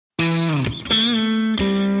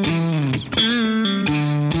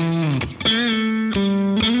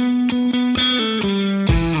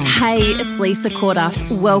it's Lisa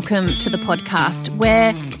Corduff. Welcome to the podcast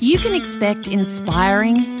where you can expect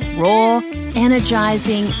inspiring, raw,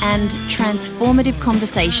 energizing and transformative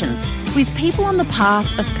conversations with people on the path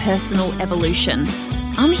of personal evolution.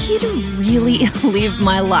 I'm here to really live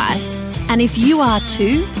my life, and if you are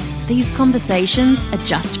too, these conversations are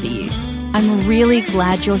just for you. I'm really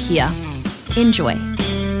glad you're here. Enjoy.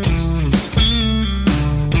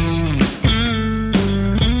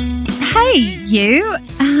 Hey, you.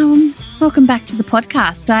 Welcome back to the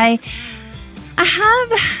podcast. I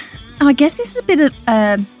guess this is a bit of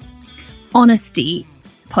a honesty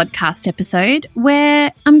podcast episode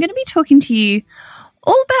where I'm going to be talking to you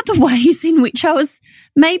all about the ways in which I was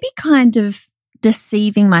maybe kind of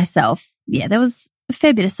deceiving myself. Yeah, there was a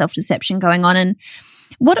fair bit of self-deception going on, and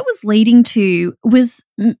what it was leading to was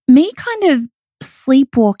me kind of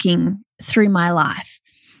sleepwalking through my life.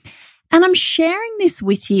 And I'm sharing this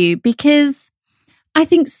with you because I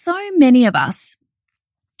think so many of us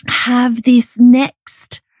have this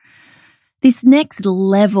next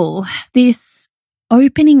level, this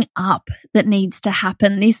opening up that needs to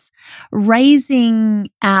happen, this raising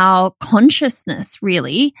our consciousness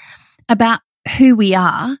really about who we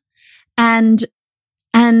are. And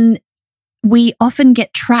we often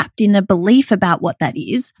get trapped in a belief about what that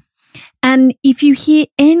is. And if you hear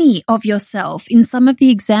any of yourself in some of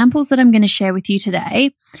the examples that I'm going to share with you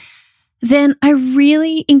today, then I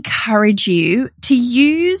really encourage you to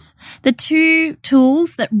use the two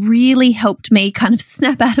tools that really helped me kind of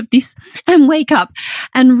snap out of this and wake up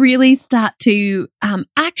and really start to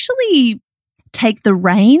actually take the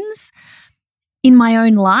reins in my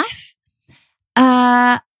own life.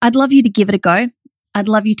 I'd love you to give it a go. I'd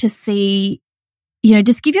love you to see,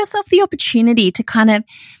 just give yourself the opportunity to kind of,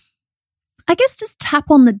 I guess, just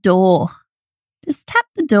tap on the door. Just tap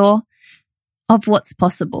the door of what's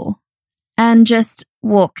possible and just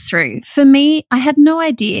walk through. For me, I had no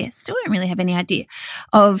idea, still don't really have any idea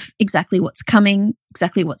of exactly what's coming,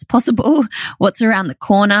 exactly what's possible, what's around the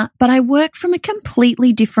corner, but I work from a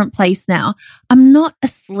completely different place now. I'm not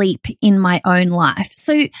asleep in my own life.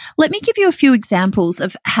 So let me give you a few examples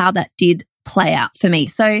of how that did play out for me.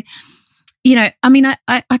 So,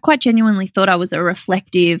 I quite genuinely thought I was a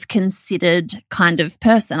reflective, considered kind of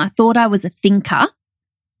person. I thought I was a thinker.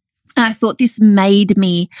 And I thought this made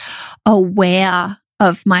me aware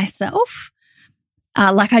of myself.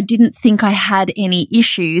 Like I didn't think I had any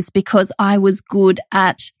issues because I was good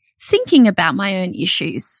at thinking about my own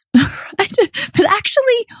issues. Right? But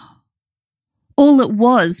actually, all it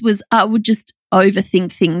was I would just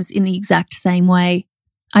overthink things in the exact same way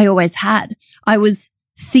I always had. I was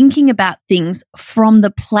thinking about things from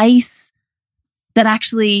the place that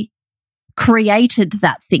actually created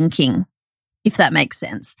that thinking, if that makes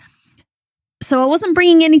sense. So I wasn't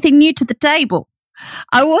bringing anything new to the table.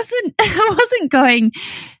 I wasn't going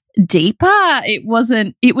deeper. It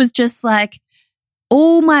was just like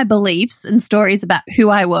all my beliefs and stories about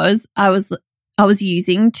who I was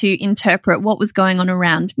using to interpret what was going on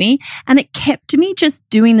around me. And it kept me just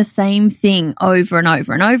doing the same thing over and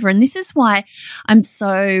over and over. And this is why I'm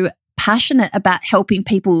so passionate about helping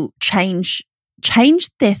people change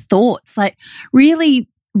their thoughts, like really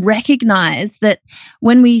recognize that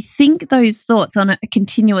when we think those thoughts on a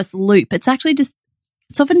continuous loop, it's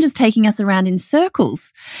often just taking us around in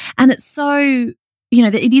circles. And it's so,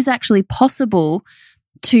 that it is actually possible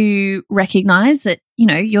to recognize that,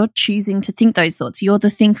 you're choosing to think those thoughts. You're the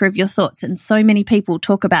thinker of your thoughts. And so many people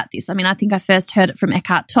talk about this. I mean, I think I first heard it from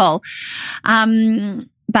Eckhart Tolle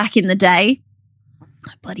back in the day,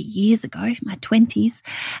 bloody years ago, my 20s,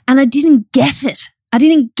 and I didn't get it.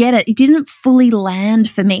 It didn't fully land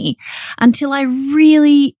for me until I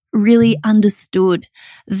really, really understood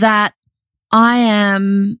that I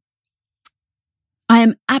am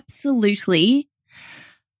absolutely,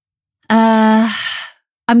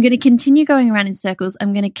 I'm going to continue going around in circles.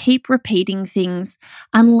 I'm going to keep repeating things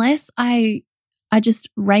unless I just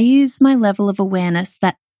raise my level of awareness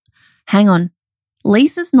that, hang on,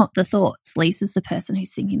 Lisa's not the thoughts. Lisa's the person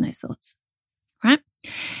who's thinking those thoughts, right?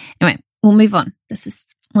 Anyway, we'll move on. This is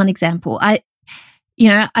one example. I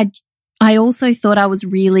also thought I was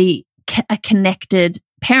really a connected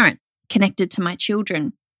parent, connected to my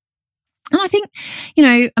children. And I think,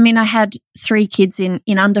 I had 3 kids in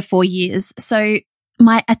under 4 years. So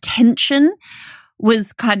my attention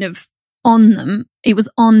was kind of on them. It was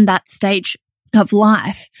on that stage of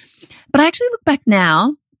life. But I actually look back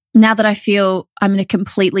now that I feel I'm in a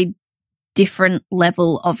completely different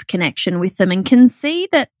level of connection with them and can see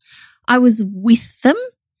that I was with them,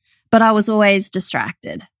 but I was always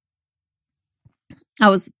distracted. I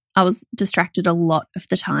was distracted a lot of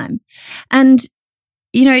the time. And,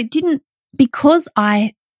 it because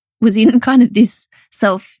I was in kind of this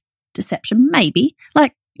self-deception, maybe,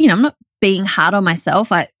 like, I'm not being hard on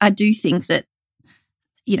myself. I do think that,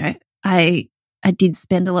 I did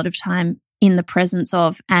spend a lot of time in the presence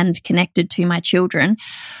of and connected to my children,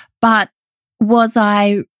 but was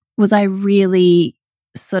I really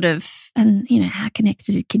sort of, and how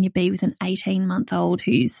connected can you be with an 18-month-old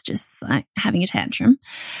who's just like having a tantrum?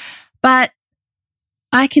 But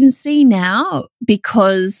I can see now,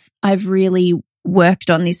 because I've really worked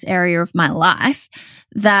on this area of my life,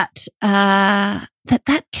 that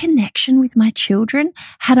that connection with my children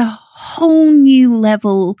had a whole new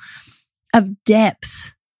level of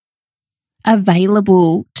depth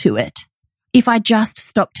available to it. If I just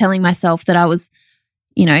stopped telling myself that I was,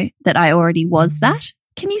 that I already was that.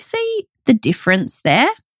 Can you see the difference there?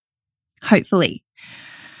 Hopefully.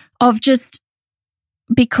 Of just,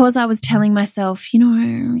 because I was telling myself, just,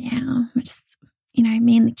 me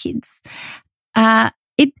and the kids,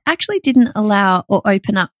 it actually didn't allow or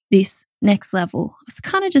open up this next level. I was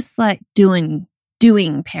kind of just like doing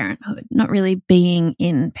parenthood, not really being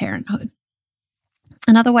in parenthood.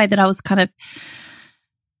 Another way that I was kind of,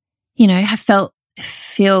 I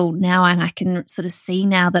feel now, and I can sort of see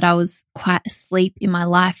now that I was quite asleep in my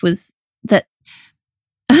life, was that,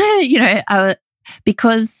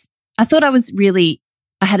 because I thought I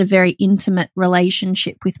had a very intimate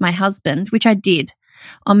relationship with my husband, which I did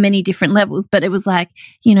on many different levels, but it was like,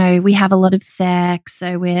 we have a lot of sex,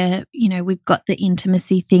 so we've got the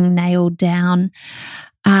intimacy thing nailed down.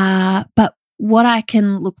 But what I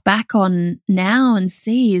can look back on now and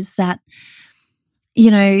see is that,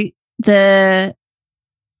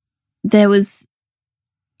 there was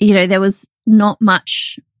not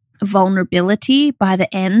much vulnerability by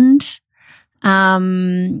the end.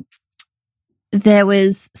 There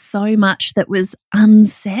was so much that was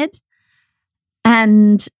unsaid,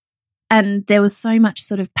 and there was so much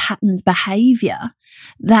sort of patterned behavior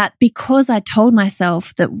that, because I told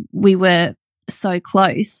myself that we were so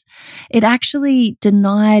close, it actually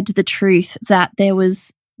denied the truth that there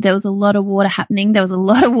was a lot of water happening. There was a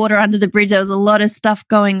lot of water under the bridge. There was a lot of stuff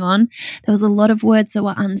going on. There was a lot of words that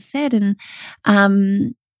were unsaid.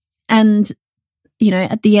 And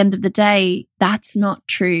at the end of the day, that's not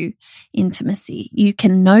true intimacy. You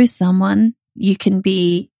can know someone, you can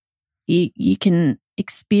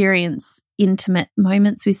experience intimate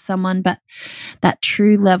moments with someone, but that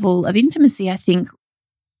true level of intimacy, I think,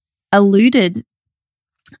 eluded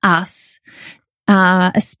us,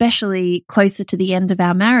 especially closer to the end of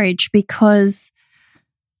our marriage, because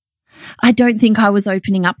I don't think I was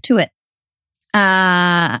opening up to it.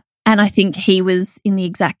 And I think he was in the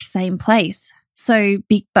exact same place. So,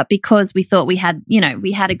 but because we thought we had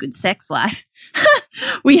a good sex life,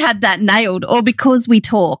 we had that nailed, or because we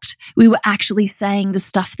talked, we were actually saying the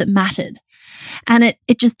stuff that mattered. And it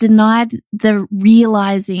just denied the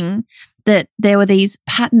realizing that there were these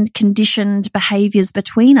patterned, conditioned behaviors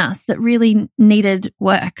between us that really needed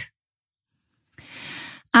work.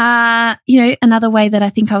 Another way that I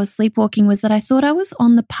think I was sleepwalking was that I thought I was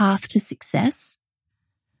on the path to success.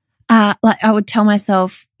 Like I would tell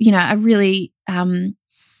myself, I really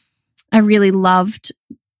loved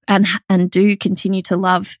and do continue to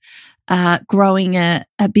love growing a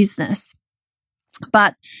business.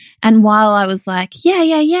 And while I was like, yeah,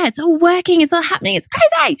 it's all working, it's all happening, it's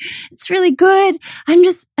crazy, it's really good, I'm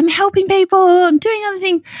helping people, I'm doing other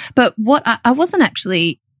things. But what I wasn't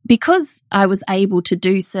actually, because I was able to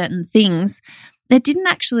do certain things, it didn't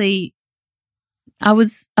actually, I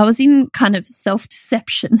was in kind of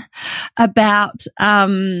self-deception about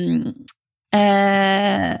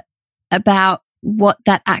what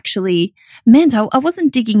that actually meant. I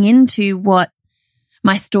wasn't digging into what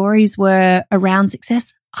my stories were around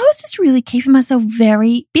success. I was just really keeping myself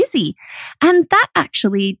very busy. And that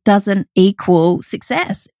actually doesn't equal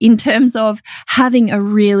success in terms of having a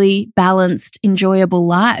really balanced, enjoyable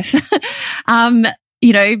life.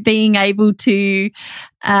 Being able to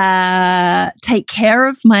take care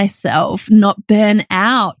of myself, not burn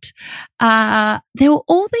out. There were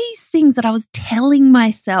all these things that I was telling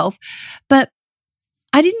myself, but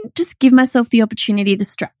I didn't just give myself the opportunity to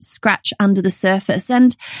scratch under the surface.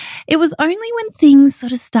 And it was only when things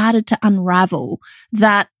sort of started to unravel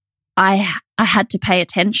that I had to pay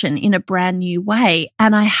attention in a brand new way.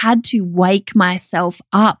 And I had to wake myself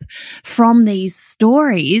up from these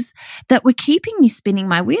stories that were keeping me spinning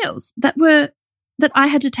my wheels, that I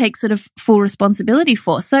had to take sort of full responsibility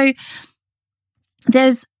for. So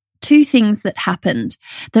there's two things that happened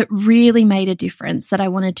that really made a difference that I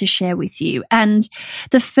wanted to share with you. And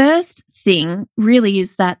the first thing really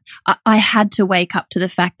is that I had to wake up to the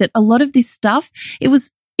fact that a lot of this stuff, it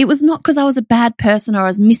was it was not because I was a bad person or I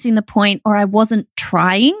was missing the point or I wasn't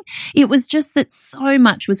trying. It was just that so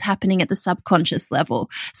much was happening at the subconscious level.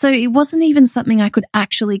 So it wasn't even something I could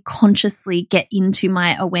actually consciously get into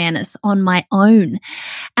my awareness on my own.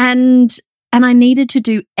 And I needed to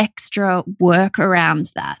do extra work around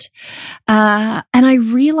that. And I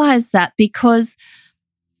realized that because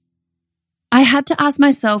I had to ask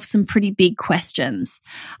myself some pretty big questions.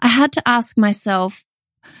 I had to ask myself,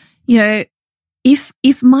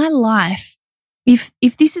 if my life,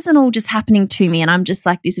 if this isn't all just happening to me and I'm just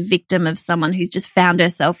like this victim of someone who's just found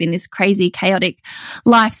herself in this crazy, chaotic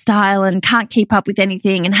lifestyle and can't keep up with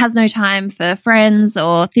anything and has no time for friends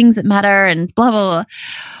or things that matter and blah, blah, blah.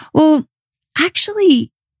 Well,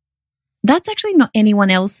 actually, that's actually not anyone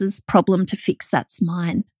else's problem to fix. That's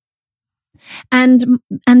mine. And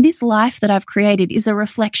this life that I've created is a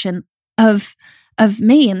reflection of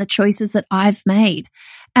me and the choices that I've made.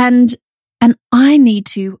 And I need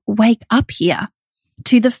to wake up here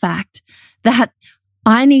to the fact that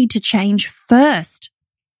I need to change first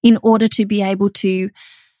in order to be able to,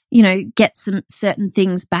 get some certain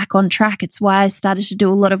things back on track. It's why I started to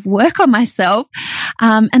do a lot of work on myself.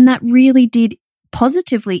 And that really did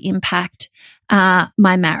positively impact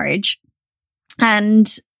my marriage.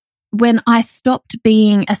 And when I stopped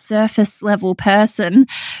being a surface level person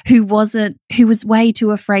who was way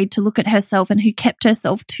too afraid to look at herself and who kept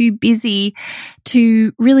herself too busy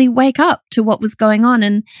to really wake up to what was going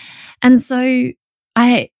on. And so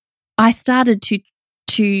I started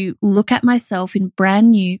to look at myself in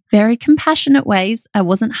brand new, very compassionate ways. I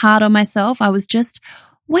wasn't hard on myself. I was just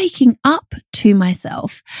waking up to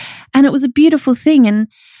myself. And it was a beautiful thing.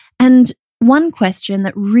 And one question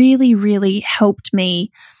that really, really helped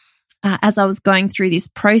me as I was going through this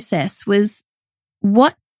process was,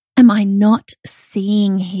 what am I not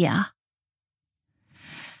seeing here?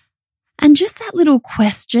 And just that little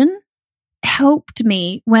question helped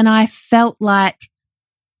me when I felt like,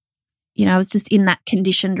 I was just in that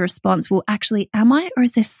conditioned response. Well, actually, am I? Or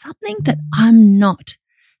is there something that I'm not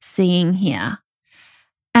seeing here?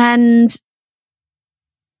 And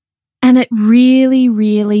it really,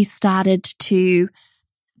 really started to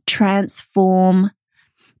transform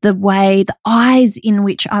the eyes in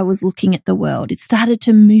which I was looking at the world. It started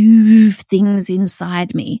to move things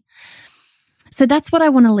inside me. So that's what I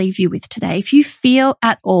want to leave you with today. If you feel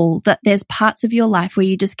at all that there's parts of your life where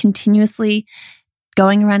you're just continuously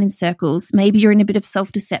going around in circles, maybe you're in a bit of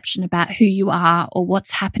self-deception about who you are or what's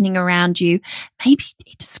happening around you, maybe you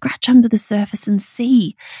need to scratch under the surface and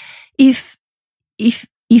see if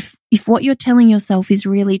what you're telling yourself is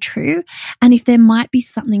really true, and if there might be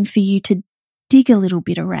something for you to dig a little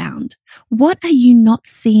bit around. What are you not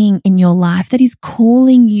seeing in your life that is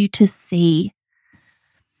calling you to see?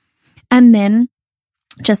 And then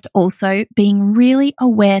just also being really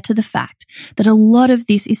aware to the fact that a lot of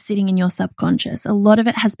this is sitting in your subconscious. A lot of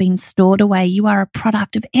it has been stored away. You are a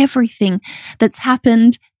product of everything that's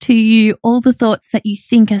happened to you, all the thoughts that you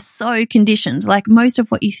think are so conditioned. Like most of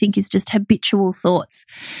what you think is just habitual thoughts.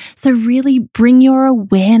 So really bring your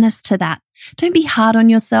awareness to that. Don't be hard on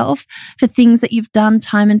yourself for things that you've done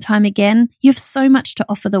time and time again. You have so much to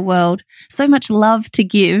offer the world, so much love to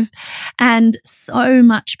give, and so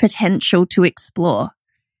much potential to explore.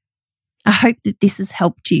 I hope that this has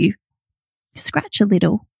helped you scratch a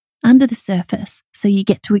little under the surface so you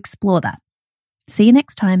get to explore that. See you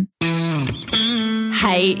next time.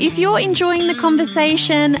 Hey, if you're enjoying the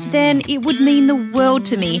conversation, then it would mean the world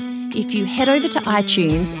to me if you head over to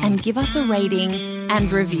iTunes and give us a rating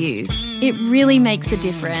and review. It really makes a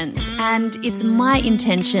difference, and it's my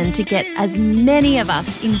intention to get as many of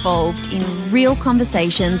us involved in real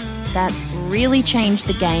conversations that really change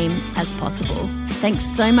the game as possible. Thanks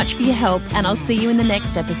so much for your help, and I'll see you in the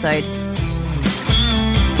next episode.